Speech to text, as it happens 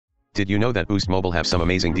Did you know that Boost Mobile have some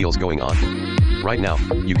amazing deals going on? Right now,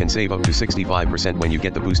 you can save up to 65% when you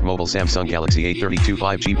get the Boost Mobile Samsung Galaxy A32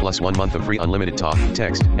 5G plus 1 month of free unlimited talk,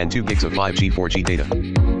 text, and 2 gigs of 5G 4G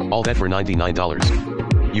data. All that for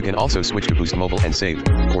 $99. You can also switch to Boost Mobile and save,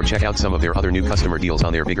 or check out some of their other new customer deals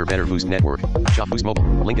on their bigger better Boost network. Shop Boost Mobile,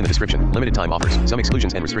 link in the description. Limited time offers, some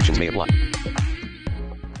exclusions and restrictions may apply.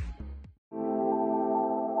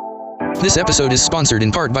 This episode is sponsored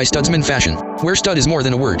in part by Studsman Fashion, where stud is more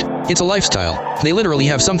than a word. It's a lifestyle. They literally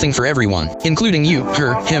have something for everyone, including you,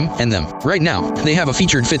 her, him, and them. Right now, they have a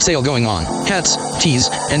featured fit sale going on. Hats, tees,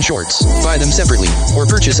 and shorts. Buy them separately, or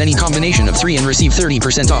purchase any combination of 3 and receive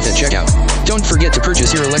 30% off at checkout. Don't forget to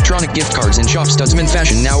purchase your electronic gift cards and shop Studsman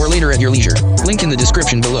Fashion now or later at your leisure. Link in the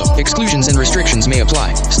description below. Exclusions and restrictions may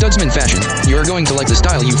apply. Studsman Fashion. You are going to like the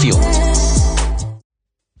style you feel.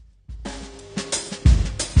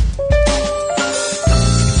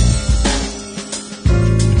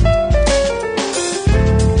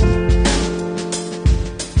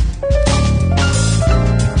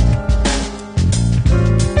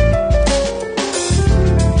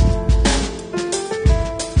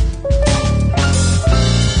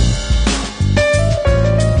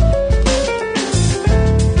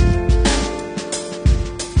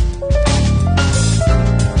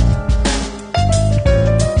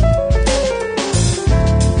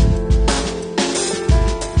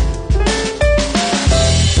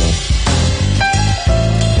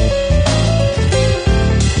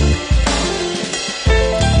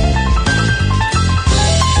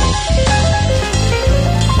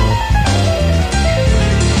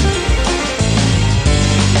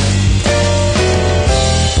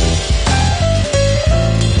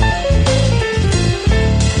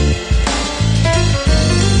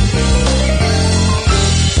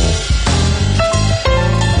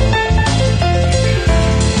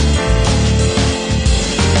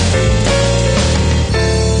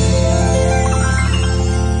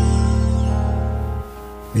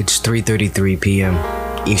 It's 3:33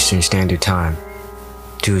 p.m. Eastern Standard Time,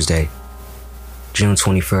 Tuesday, June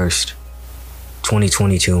 21st,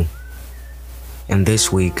 2022. And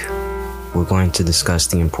this week, we're going to discuss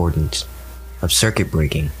the importance of circuit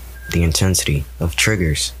breaking, the intensity of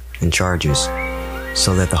triggers and charges,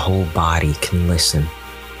 so that the whole body can listen,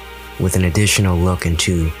 with an additional look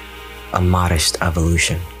into a modest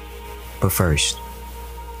evolution. But first,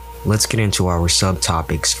 let's get into our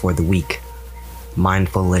subtopics for the week.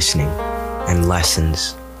 Mindful listening and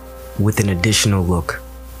lessons, with an additional look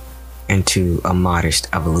into a modest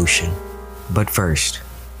evolution. But first,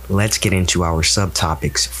 let's get into our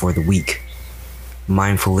subtopics for the week.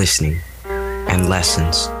 Mindful listening and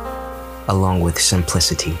lessons, along with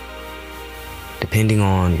simplicity. Depending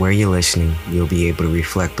on where you're listening, you'll be able to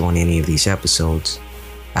reflect on any of these episodes.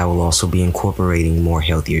 I will also be incorporating more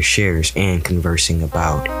healthier shares and conversing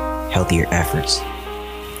about healthier efforts.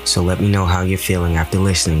 So let me know how you're feeling after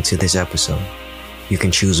listening to this episode. You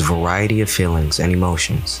can choose a variety of feelings and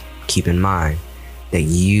emotions. Keep in mind that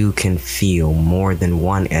you can feel more than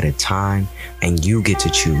one at a time, and you get to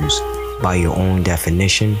choose by your own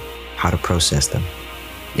definition how to process them.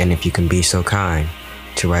 And if you can be so kind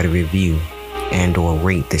to write a review and or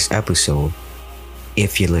rate this episode,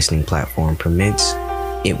 if your listening platform permits,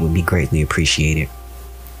 it would be greatly appreciated.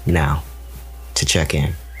 Now, to check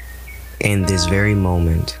in. In this very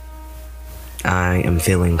moment, I am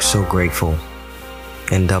feeling so grateful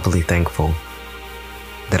and doubly thankful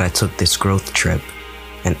that I took this growth trip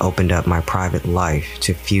and opened up my private life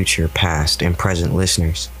to future, past, and present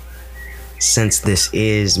listeners. Since this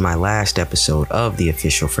is my last episode of the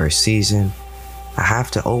official first season, I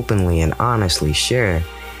have to openly and honestly share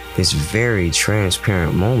this very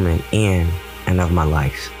transparent moment in and of my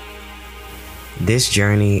life. This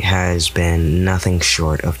journey has been nothing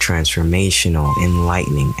short of transformational,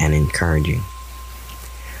 enlightening, and encouraging.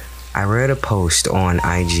 I read a post on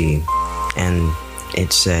IG, and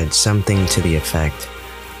it said something to the effect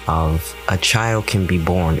of a child can be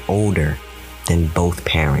born older than both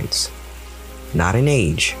parents, not in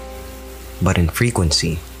age, but in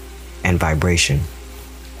frequency and vibration.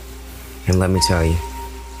 And let me tell you,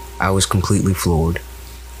 I was completely floored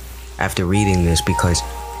after reading this, because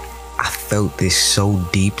I felt this so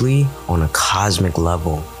deeply on a cosmic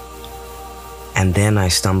level. And then I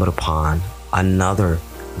stumbled upon another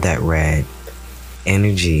that read,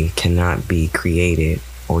 energy cannot be created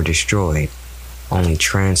or destroyed, only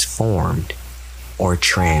transformed or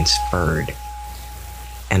transferred.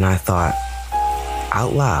 And I thought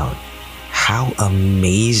out loud, how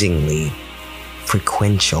amazingly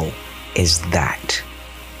frequential is that?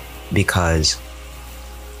 Because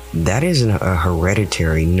that isn't a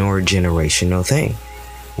hereditary nor generational thing.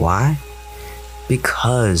 Why?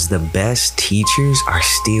 Because the best teachers are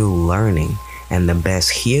still learning and the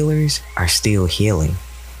best healers are still healing.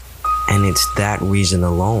 And it's that reason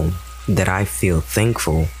alone that I feel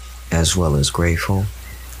thankful as well as grateful.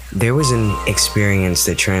 There was an experience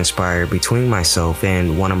that transpired between myself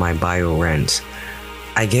and one of my bio-rents.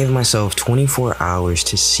 I gave myself 24 hours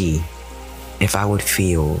to see if I would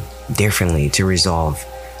feel differently to resolve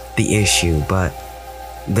the issue, but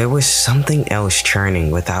there was something else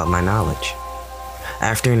churning without my knowledge.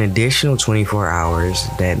 After an additional 24 hours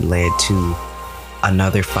that led to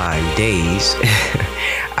another 5 days,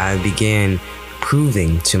 I began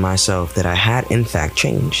proving to myself that I had in fact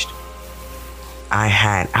changed. I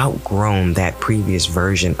had outgrown that previous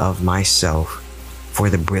version of myself for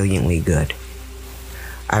the brilliantly good.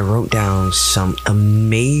 I wrote down some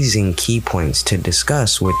amazing key points to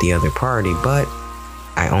discuss with the other party, but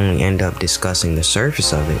I only end up discussing the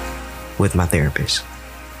surface of it with my therapist.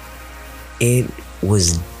 It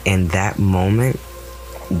was in that moment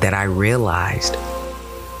that I realized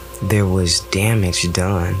there was damage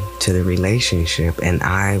done to the relationship, and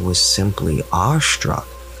I was simply awestruck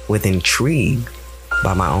with intrigue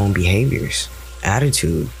by my own behaviors,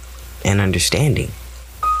 attitude, and understanding.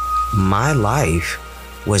 My life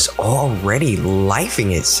was already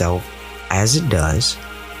lifing itself as it does,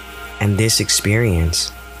 and this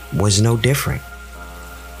experience was no different.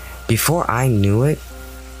 Before I knew it,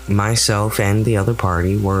 myself and the other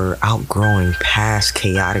party were outgrowing past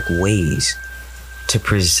chaotic ways to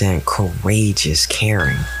present courageous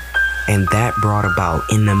caring, and that brought about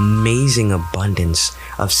an amazing abundance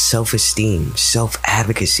of self-esteem,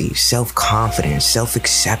 self-advocacy, self-confidence,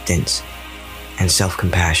 self-acceptance, and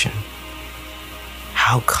self-compassion.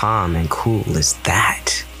 How calm and cool is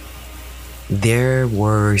that? There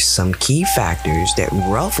were some key factors that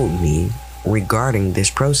ruffled me regarding this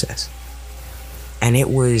process, and it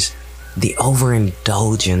was the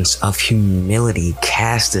overindulgence of humility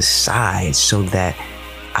cast aside so that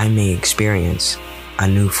I may experience a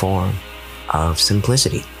new form of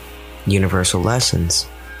simplicity, universal lessons,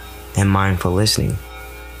 and mindful listening.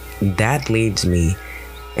 That leads me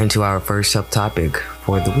into our first subtopic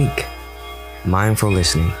for the week, mindful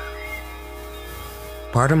listening.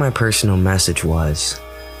 Part of my personal message was,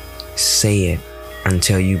 say it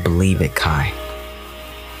until you believe it, Kai.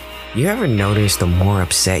 You ever notice the more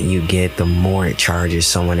upset you get, the more it charges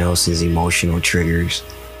someone else's emotional triggers?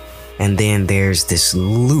 And then there's this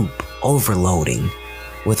loop overloading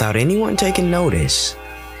without anyone taking notice.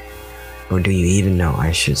 Or do you even know,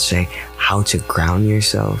 I should say, how to ground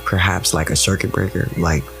yourself, perhaps like a circuit breaker,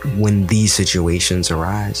 like when these situations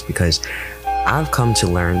arise? Because I've come to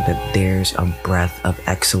learn that there's a breath of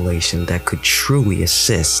exhalation that could truly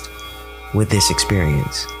assist with this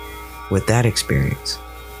experience, with that experience,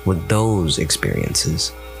 with those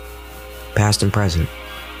experiences, past and present.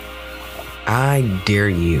 I dare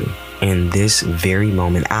you in this very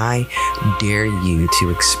moment, I dare you to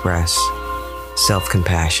express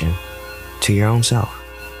self-compassion to your own self.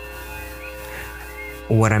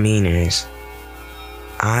 What I mean is,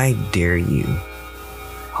 I dare you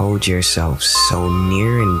hold yourself so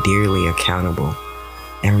near and dearly accountable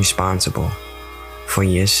and responsible for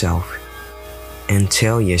yourself and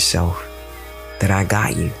tell yourself that I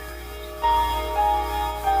got you.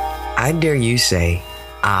 I dare you say,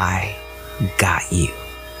 I got you.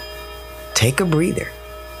 Take a breather.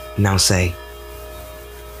 Now say,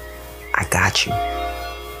 I got you.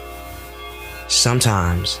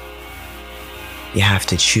 Sometimes you have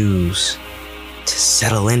to choose to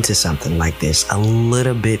settle into something like this a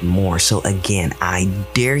little bit more. So again, I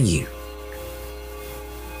dare you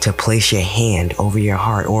to place your hand over your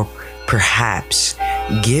heart, or perhaps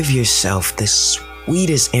give yourself the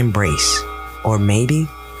sweetest embrace, or maybe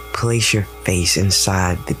place your face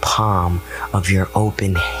inside the palm of your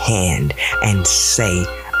open hand and say,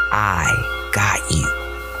 I got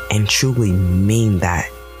you. And truly mean that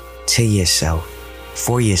to yourself,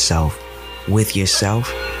 for yourself, with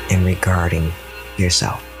yourself, and regarding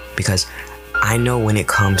yourself. Because I know when it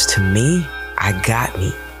comes to me, I got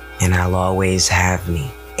me, and I'll always have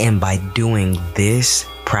me. And by doing this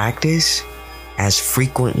practice as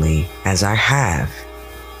frequently as I have,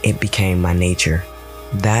 it became my nature.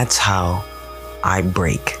 That's how I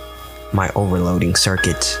break my overloading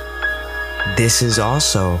circuits. This is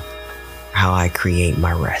also how I create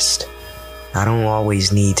my rest. I don't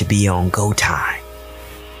always need to be on go time.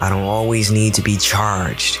 I don't always need to be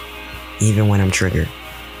charged. Even when I'm triggered,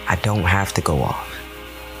 I don't have to go off.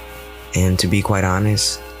 And to be quite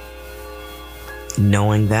honest,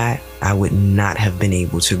 knowing that, I would not have been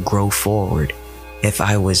able to grow forward if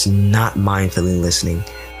I was not mindfully listening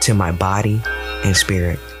to my body and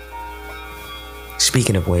spirit.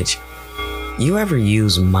 Speaking of which, you ever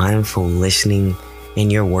use mindful listening in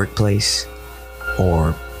your workplace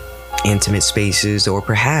or intimate spaces, or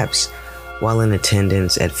perhaps while in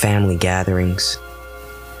attendance at family gatherings?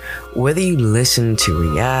 Whether you listen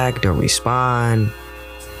to react or respond,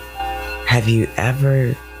 have you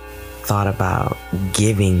ever thought about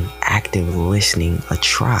giving active listening a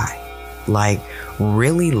try? Like,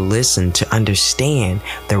 really listen to understand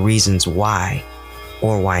the reasons why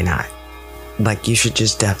or why not. Like, you should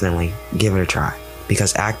just definitely give it a try,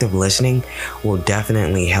 because active listening will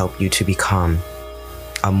definitely help you to become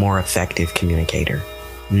a more effective communicator,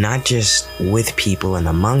 not just with people and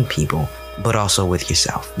among people, but also with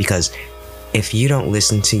yourself. Because if you don't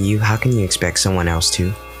listen to you, how can you expect someone else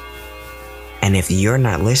to? And if you're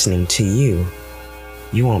not listening to you,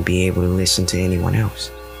 you won't be able to listen to anyone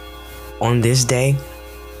else. On this day,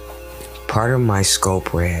 part of my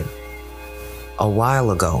scope read, a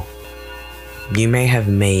while ago, you may have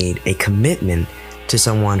made a commitment to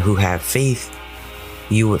someone who had faith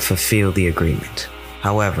you would fulfill the agreement.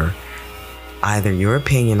 However, either your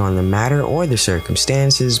opinion on the matter or the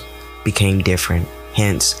circumstances became different.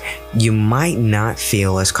 Hence, you might not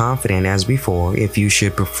feel as confident as before if you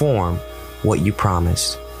should perform what you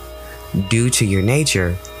promised. Due to your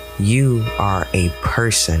nature, you are a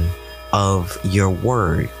person of your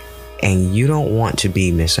word, and you don't want to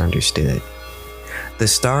be misunderstood. The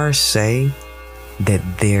stars say that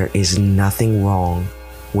there is nothing wrong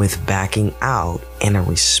with backing out in a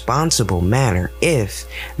responsible manner if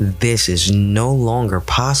this is no longer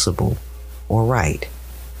possible or right.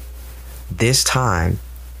 This time,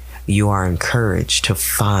 you are encouraged to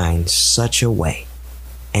find such a way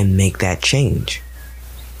and make that change.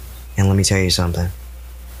 And let me tell you something.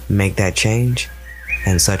 Make that change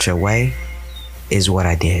in such a way is what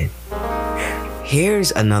I did.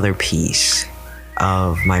 Here's another piece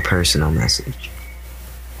of my personal message.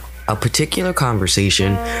 A particular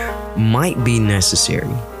conversation might be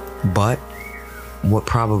necessary, but what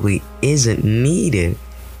probably isn't needed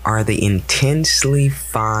are the intensely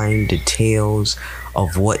fine details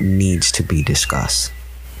of what needs to be discussed.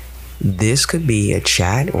 This could be a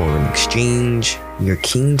chat or an exchange you're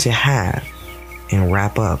keen to have and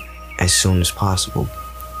wrap up as soon as possible,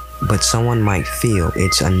 but someone might feel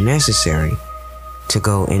it's unnecessary to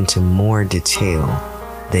go into more detail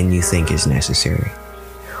than you think is necessary.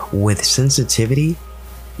 With sensitivity,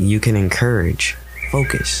 you can encourage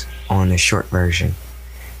focus on the short version.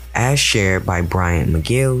 As shared by Bryant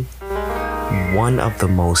McGill, one of the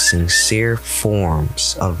most sincere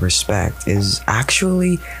forms of respect is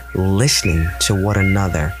actually listening to what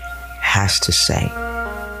another has to say.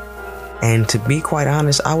 And to be quite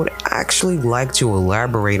honest, I would actually like to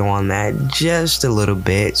elaborate on that just a little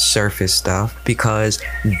bit, surface stuff, because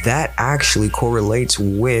that actually correlates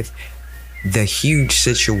with the huge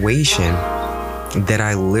situation that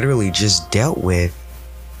I literally just dealt with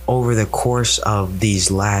over the course of these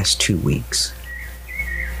last 2 weeks.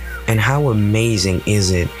 And how amazing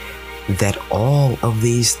is it that all of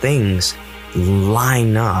these things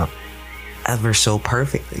line up ever so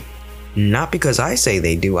perfectly? Not because I say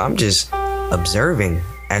they do, I'm just observing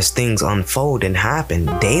as things unfold and happen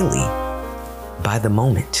daily by the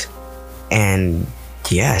moment. And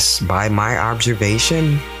yes, by my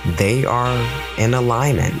observation, they are in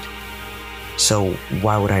alignment. So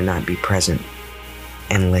why would I not be present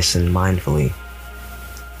and listen mindfully,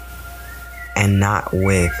 and not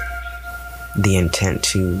with the intent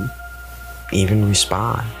to even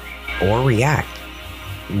respond or react?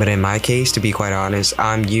 But in my case, to be quite honest,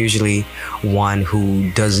 I'm usually one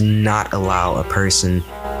who does not allow a person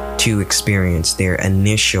to experience their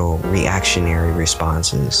initial reactionary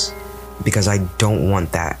responses, because I don't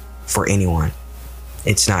want that for anyone.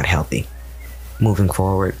 It's not healthy. Moving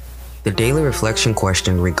forward, the daily reflection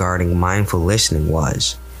question regarding mindful listening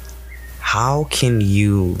was, how can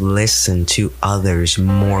you listen to others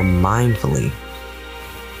more mindfully?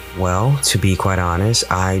 Well, to be quite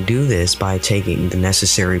honest, I do this by taking the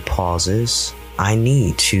necessary pauses I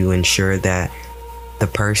need to ensure that the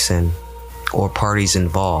person or parties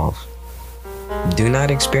involved do not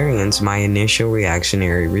experience my initial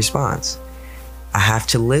reactionary response. I have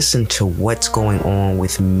to listen to what's going on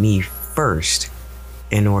with me first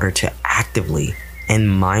in order to actively and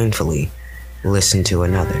mindfully listen to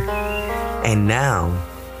another. And now,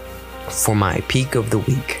 for my peak of the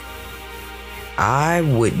week. I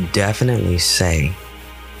would definitely say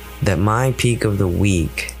that my peak of the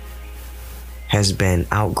week has been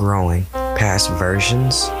outgrowing past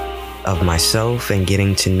versions of myself and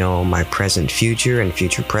getting to know my present future and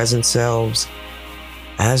future present selves,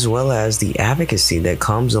 as well as the advocacy that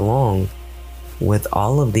comes along with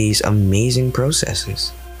all of these amazing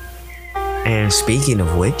processes. And speaking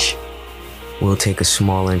of which, we'll take a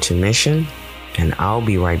small intermission, and I'll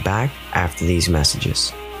be right back after these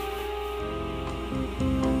messages.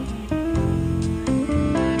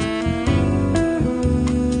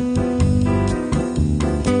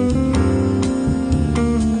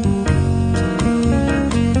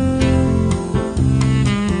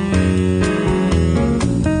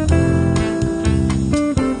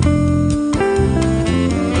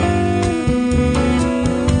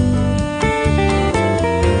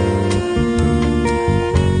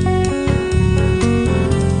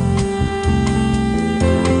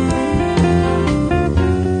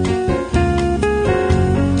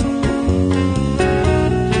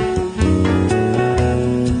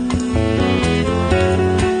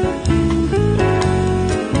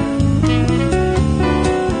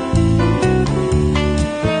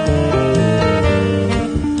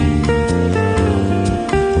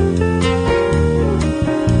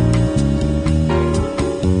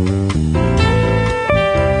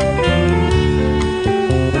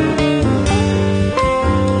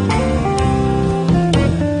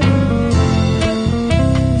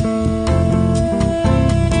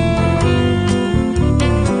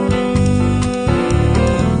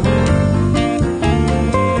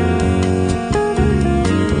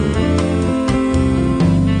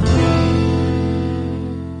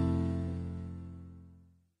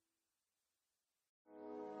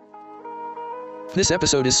 This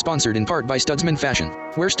episode is sponsored in part by Studsman Fashion,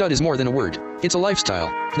 where stud is more than a word. It's a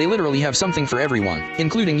lifestyle. They literally have something for everyone,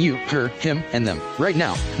 including you, her, him, and them. Right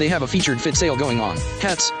now, they have a featured fit sale going on.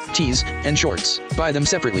 Hats, tees, and shorts. Buy them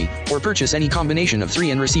separately, or purchase any combination of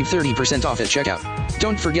 3 and receive 30% off at checkout.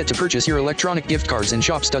 Don't forget to purchase your electronic gift cards and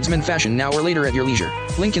shop Studsman Fashion now or later at your leisure.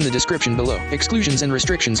 Link in the description below. Exclusions and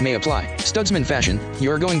restrictions may apply. Studsman Fashion,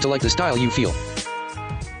 you're going to like the style you feel.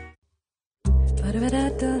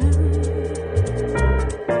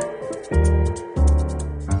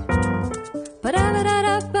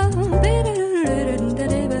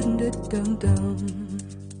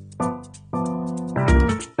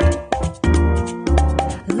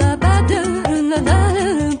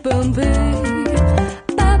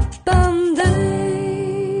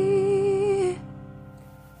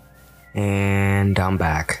 And I'm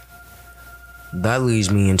back. That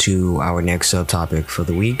leads me into our next subtopic for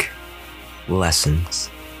the week: lessons.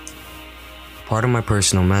 Part of my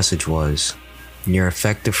personal message was, your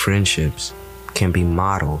effective friendships can be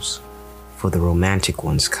models for the romantic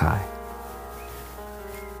ones, Kai.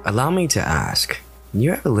 Allow me to ask,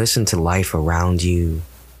 you ever listen to life around you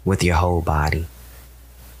with your whole body?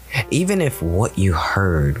 Even if what you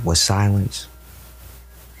heard was silence?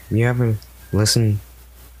 You ever listen?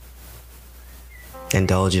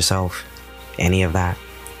 Indulge yourself? Any of that?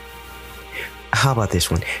 How about this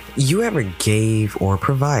one? You ever gave or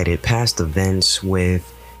provided past events with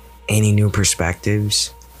any new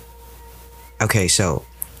perspectives? Okay, so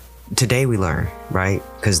today we learn, right?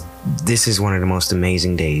 Because this is one of the most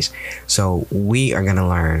amazing days. So we are going to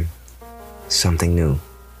learn something new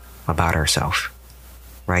about ourselves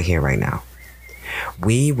right here, right now.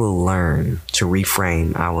 We will learn to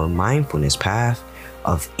reframe our mindfulness path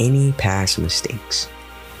of any past mistakes.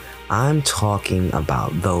 I'm talking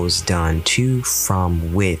about those done to,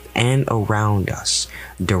 from, with, and around us,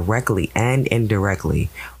 directly and indirectly,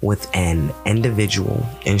 within individual,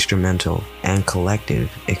 instrumental, and collective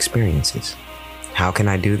experiences. How can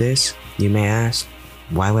I do this, you may ask?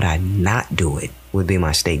 Why would I not do it, would be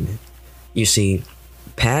my statement. You see,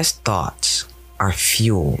 past thoughts are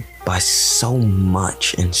fueled by so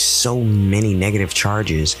much and so many negative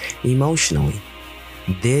charges emotionally.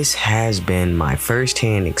 This has been my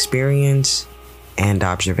first-hand experience and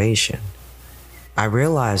observation. I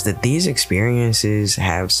realized that these experiences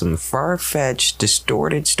have some far-fetched,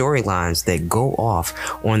 distorted storylines that go off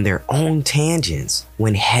on their own tangents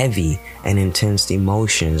when heavy and intense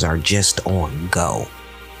emotions are just on go.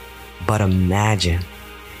 But imagine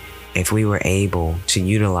if we were able to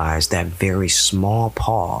utilize that very small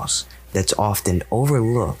pause that's often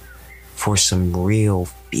overlooked for some real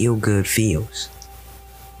feel-good feels.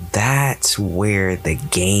 That's where the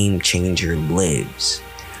game changer lives,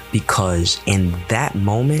 because in that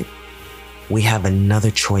moment, we have another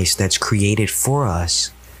choice that's created for us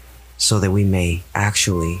so that we may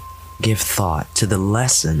actually give thought to the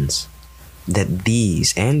lessons that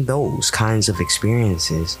these and those kinds of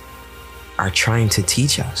experiences are trying to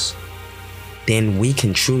teach us. Then we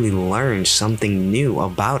can truly learn something new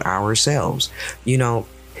about ourselves. You know,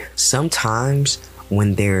 sometimes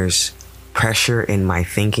when there's pressure in my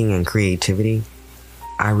thinking and creativity,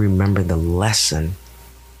 I remember the lesson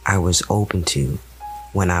I was open to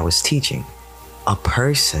when I was teaching. A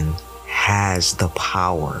person has the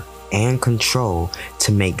power and control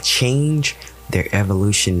to make change their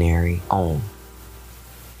evolutionary own.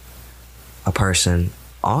 A person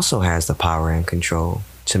also has the power and control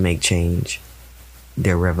to make change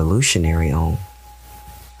their revolutionary own.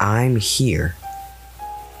 I'm here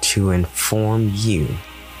to inform you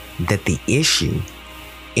that the issue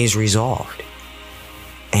is resolved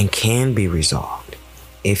and can be resolved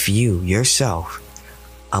if you yourself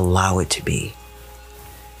allow it to be.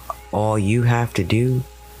 All you have to do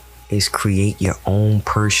is create your own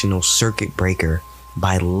personal circuit breaker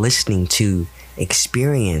by listening to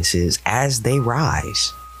experiences as they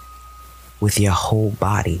rise with your whole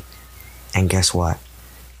body. And guess what?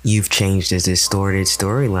 You've changed a distorted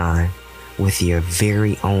storyline with your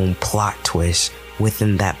very own plot twist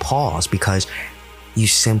within that pause, because you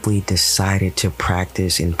simply decided to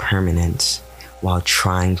practice impermanence while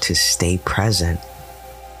trying to stay present.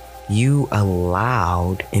 You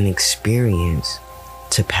allowed an experience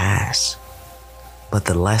to pass, but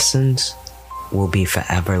the lessons will be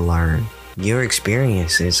forever learned. Your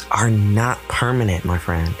experiences are not permanent, my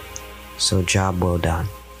friend. So job well done.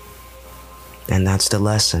 And that's the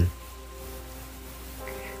lesson.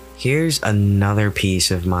 Here's another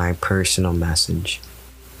piece of my personal message.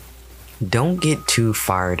 Don't get too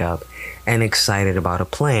fired up and excited about a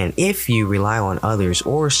plan if you rely on others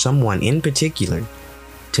or someone in particular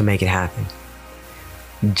to make it happen.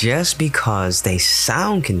 Just because they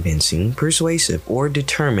sound convincing, persuasive, or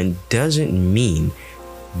determined doesn't mean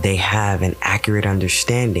they have an accurate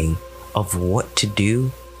understanding of what to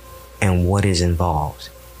do and what is involved.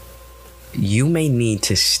 You may need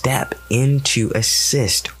to step in to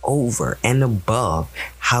assist over and above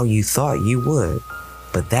how you thought you would,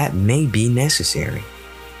 but that may be necessary.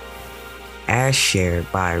 As shared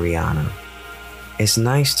by Rihanna, it's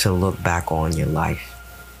nice to look back on your life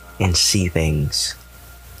and see things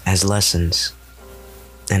as lessons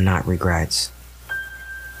and not regrets.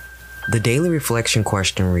 The daily reflection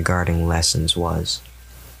question regarding lessons was,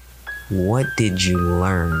 what did you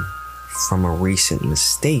learn from a recent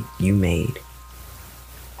mistake you made?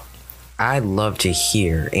 I'd love to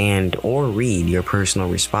hear and or read your personal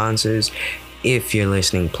responses if your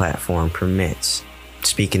listening platform permits.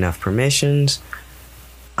 Speaking of permissions,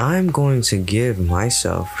 I'm going to give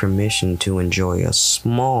myself permission to enjoy a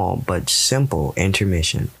small but simple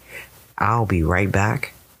intermission. I'll be right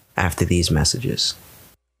back after these messages.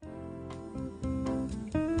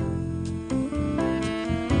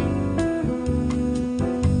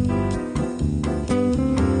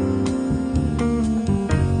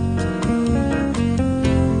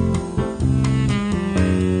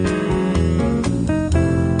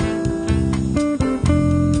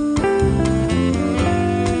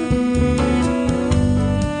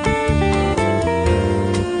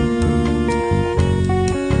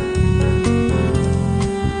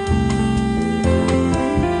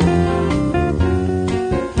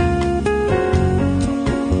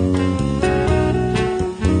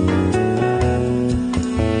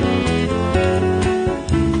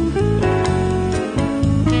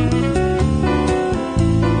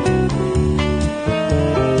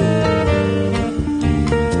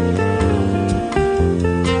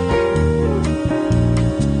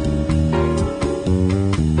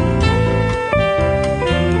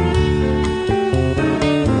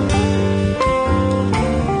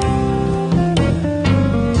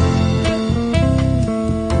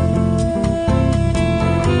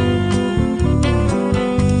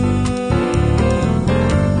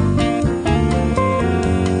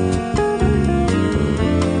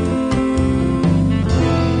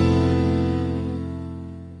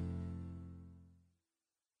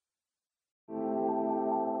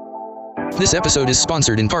 This episode is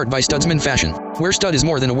sponsored in part by Studsman Fashion, where stud is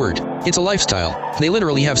more than a word. It's a lifestyle. They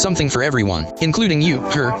literally have something for everyone, including you,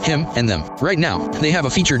 her, him, and them. Right now, they have a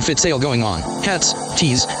featured fit sale going on. Hats,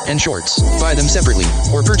 tees, and shorts. Buy them separately,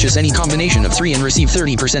 or purchase any combination of 3 and receive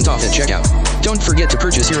 30% off at checkout. Don't forget to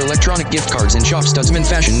purchase your electronic gift cards and shop Studsman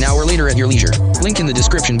Fashion now or later at your leisure. Link in the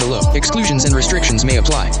description below. Exclusions and restrictions may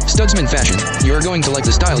apply. Studsman Fashion, you're going to like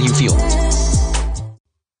the style you feel.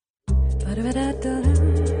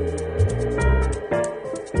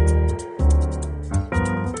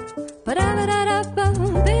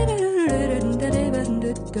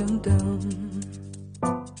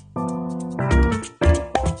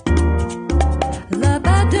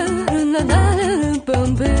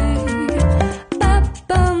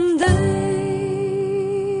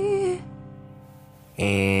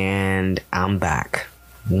 And I'm back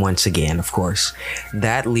once again, of course.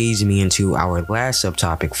 That leads me into our last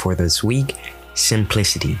subtopic for this week,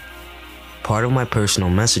 simplicity. Part of my personal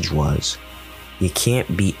message was, you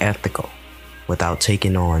can't be ethical without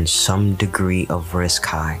taking on some degree of risk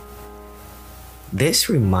high. This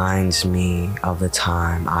reminds me of the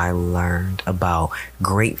time I learned about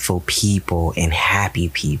grateful people and happy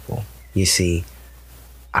people. You see,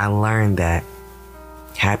 I learned that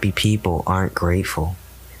happy people aren't grateful.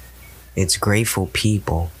 It's grateful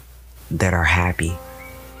people that are happy.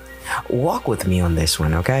 Walk with me on this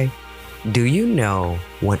one, okay? Do you know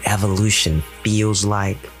what evolution feels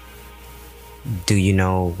like? Do you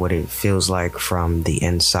know what it feels like from the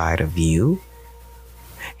inside of you?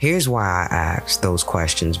 Here's why I ask those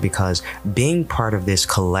questions, because being part of this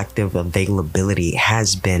collective availability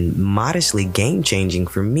has been modestly game-changing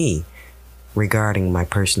for me regarding my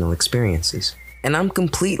personal experiences. And I'm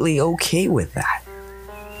completely okay with that.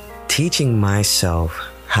 Teaching myself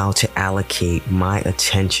how to allocate my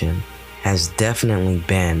attention has definitely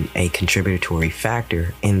been a contributory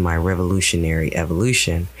factor in my revolutionary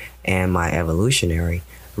evolution and my evolutionary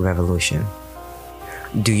revolution.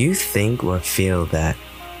 Do you think or feel that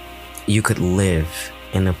you could live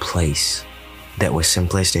in a place that was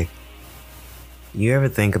simplistic? You ever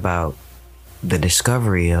think about the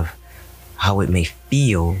discovery of how it may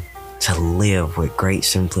feel to live with great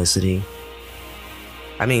simplicity?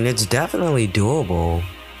 I mean, it's definitely doable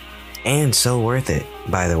and so worth it,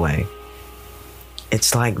 by the way.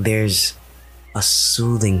 It's like there's a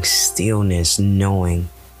soothing stillness knowing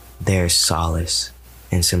there's solace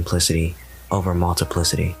in simplicity over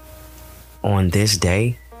multiplicity. On this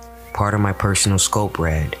day, part of my personal scope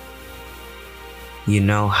read, you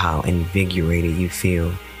know how invigorated you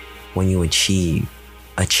feel when you achieve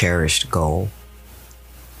a cherished goal.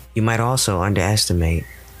 You might also underestimate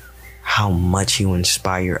how much you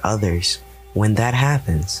inspire others when that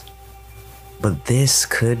happens. But this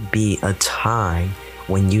could be a time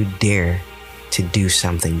when you dare to do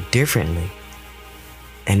something differently.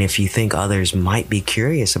 And if you think others might be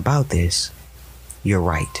curious about this, you're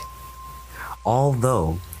right.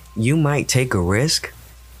 Although you might take a risk,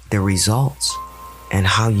 the results and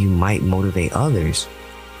how you might motivate others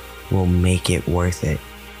will make it worth it.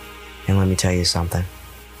 And let me tell you something.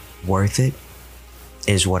 Worth it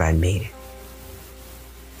is what I made it.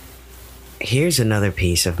 Here's another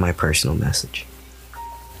piece of my personal message.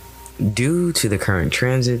 Due to the current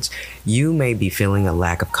transits, you may be feeling a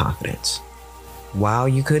lack of confidence. While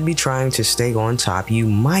you could be trying to stay on top, you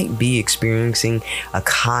might be experiencing a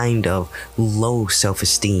kind of low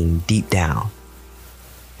self-esteem deep down.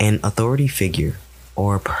 An authority figure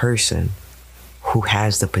or a person who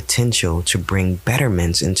has the potential to bring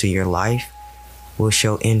betterments into your life will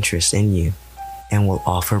show interest in you and will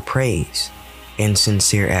offer praise and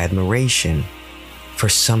sincere admiration for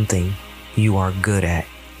something you are good at.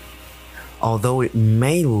 Although it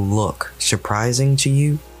may look surprising to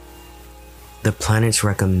you, the planets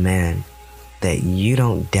recommend that you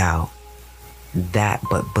don't doubt that,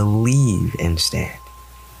 but believe instead.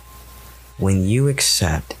 When you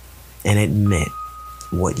accept and admit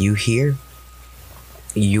what you hear,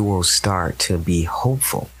 you will start to be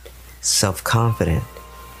hopeful, self-confident,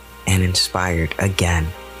 and inspired again.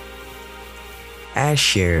 As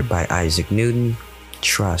shared by Isaac Newton,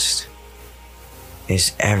 trust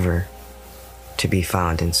is ever to be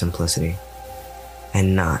found in simplicity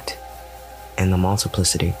and not in the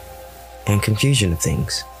multiplicity and confusion of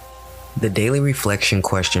things. The daily reflection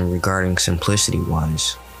question regarding simplicity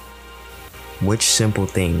was, which simple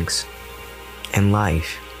things in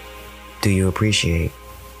life do you appreciate?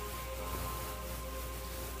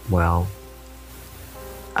 Well,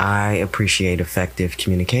 I appreciate effective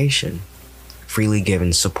communication, freely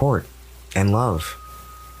given support and love,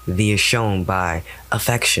 the is shown by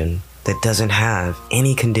affection that doesn't have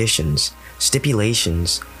any conditions,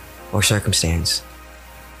 stipulations, or circumstance.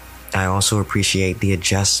 I also appreciate the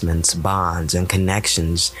adjustments, bonds, and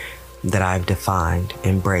connections that I've defined,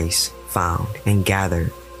 embraced, found, and gathered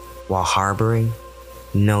while harboring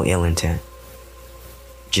no ill intent.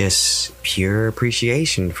 Just pure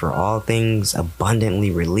appreciation for all things abundantly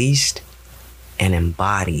released and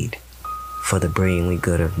embodied for the brilliantly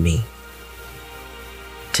good of me.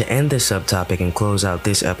 To end this subtopic and close out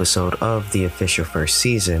this episode of the official first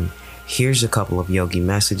season, here's a couple of yogi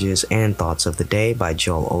messages and thoughts of the day by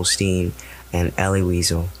Joel Osteen and Elie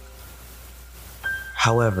Wiesel.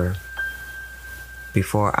 However,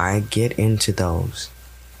 before I get into those,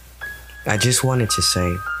 I just wanted to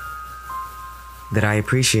say that I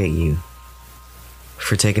appreciate you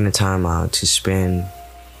for taking the time out to spend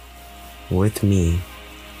with me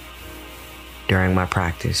during my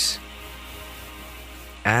practice,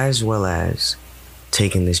 as well as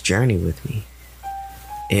taking this journey with me.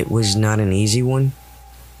 It was not an easy one,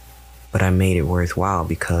 but I made it worthwhile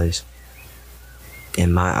because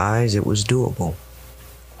in my eyes, it was doable.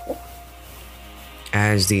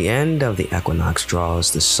 As the end of the equinox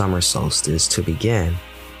draws the summer solstice to begin,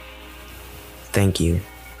 thank you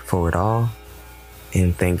for it all,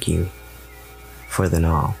 and thank you for the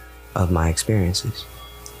all of my experiences.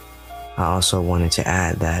 I also wanted to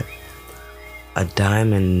add that a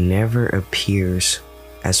diamond never appears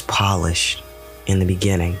as polished in the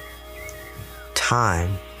beginning.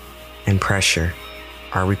 Time and pressure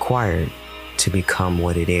are required to become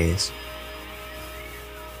what it is.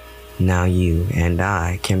 Now you and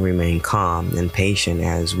I can remain calm and patient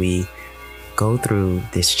as we go through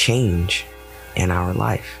this change in our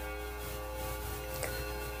life.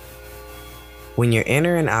 When your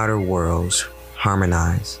inner and outer worlds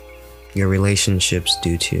harmonize, your relationships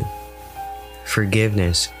do too.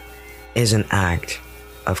 Forgiveness is an act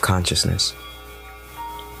of consciousness.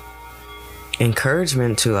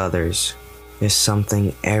 Encouragement to others is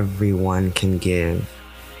something everyone can give.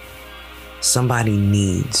 Somebody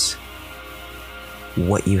needs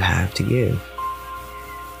what you have to give.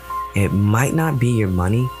 It might not be your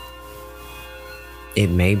money. It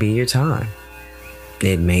may be your time.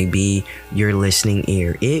 It may be your listening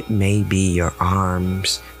ear. It may be your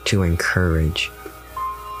arms to encourage.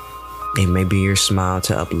 It may be your smile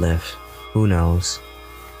to uplift. Who knows?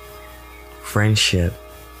 Friendship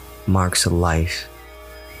marks a life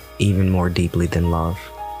even more deeply than love.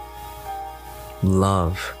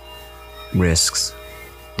 Love risks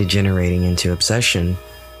degenerating into obsession.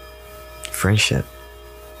 Friendship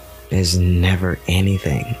is never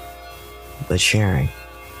anything but sharing.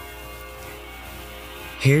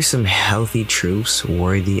 Here's some healthy truths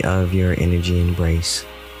worthy of your energy embrace.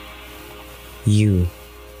 You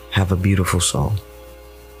have a beautiful soul.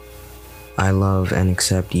 I love and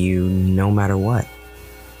accept you no matter what.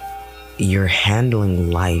 You're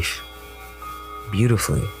handling life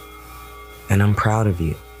beautifully, and I'm proud of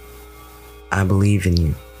you. I believe in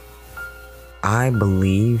you. I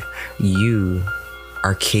believe you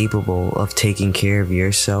are capable of taking care of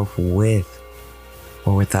yourself with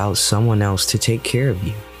or without someone else to take care of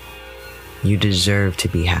you. You deserve to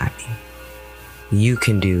be happy. You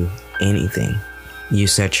can do anything you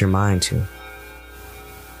set your mind to.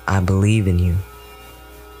 I believe in you.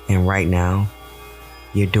 And right now,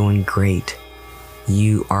 you're doing great.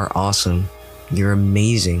 You are awesome. You're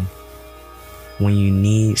amazing. When you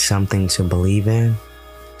need something to believe in,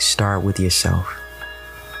 start with yourself.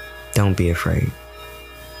 Don't be afraid.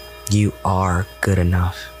 You are good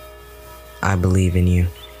enough. I believe in you.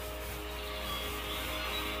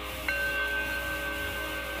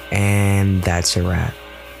 And that's a wrap.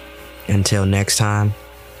 Until next time,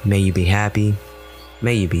 may you be happy,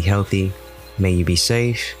 may you be healthy, may you be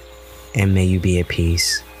safe, and may you be at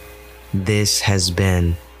peace. This has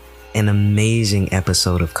been an amazing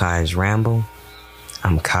episode of Kai's Ramble.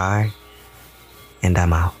 I'm Kai, and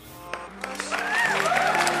I'm out.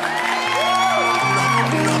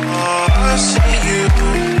 I see you.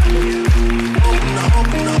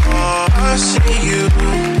 I see you.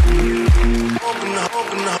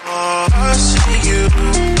 I see you.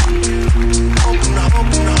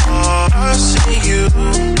 I see you.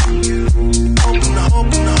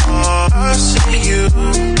 I see you.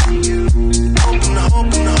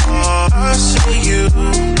 I see you.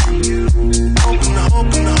 Open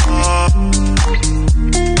up.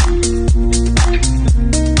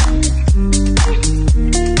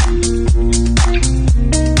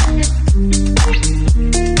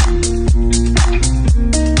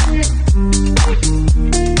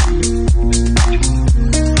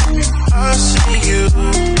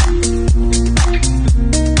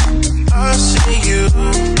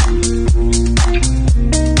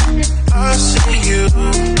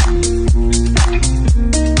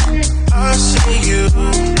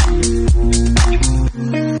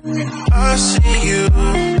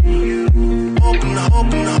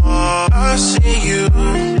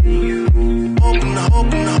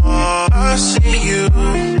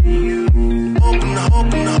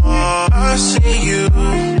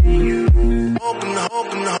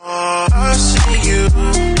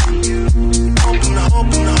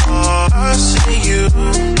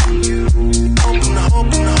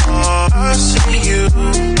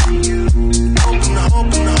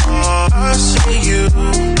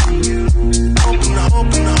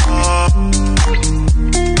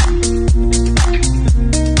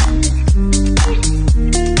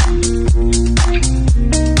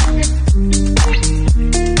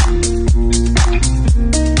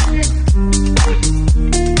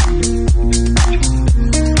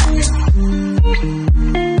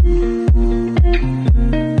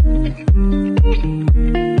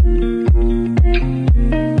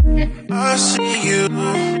 I see you.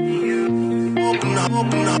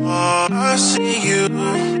 Open heart, I see you.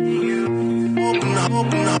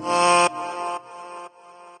 Open heart.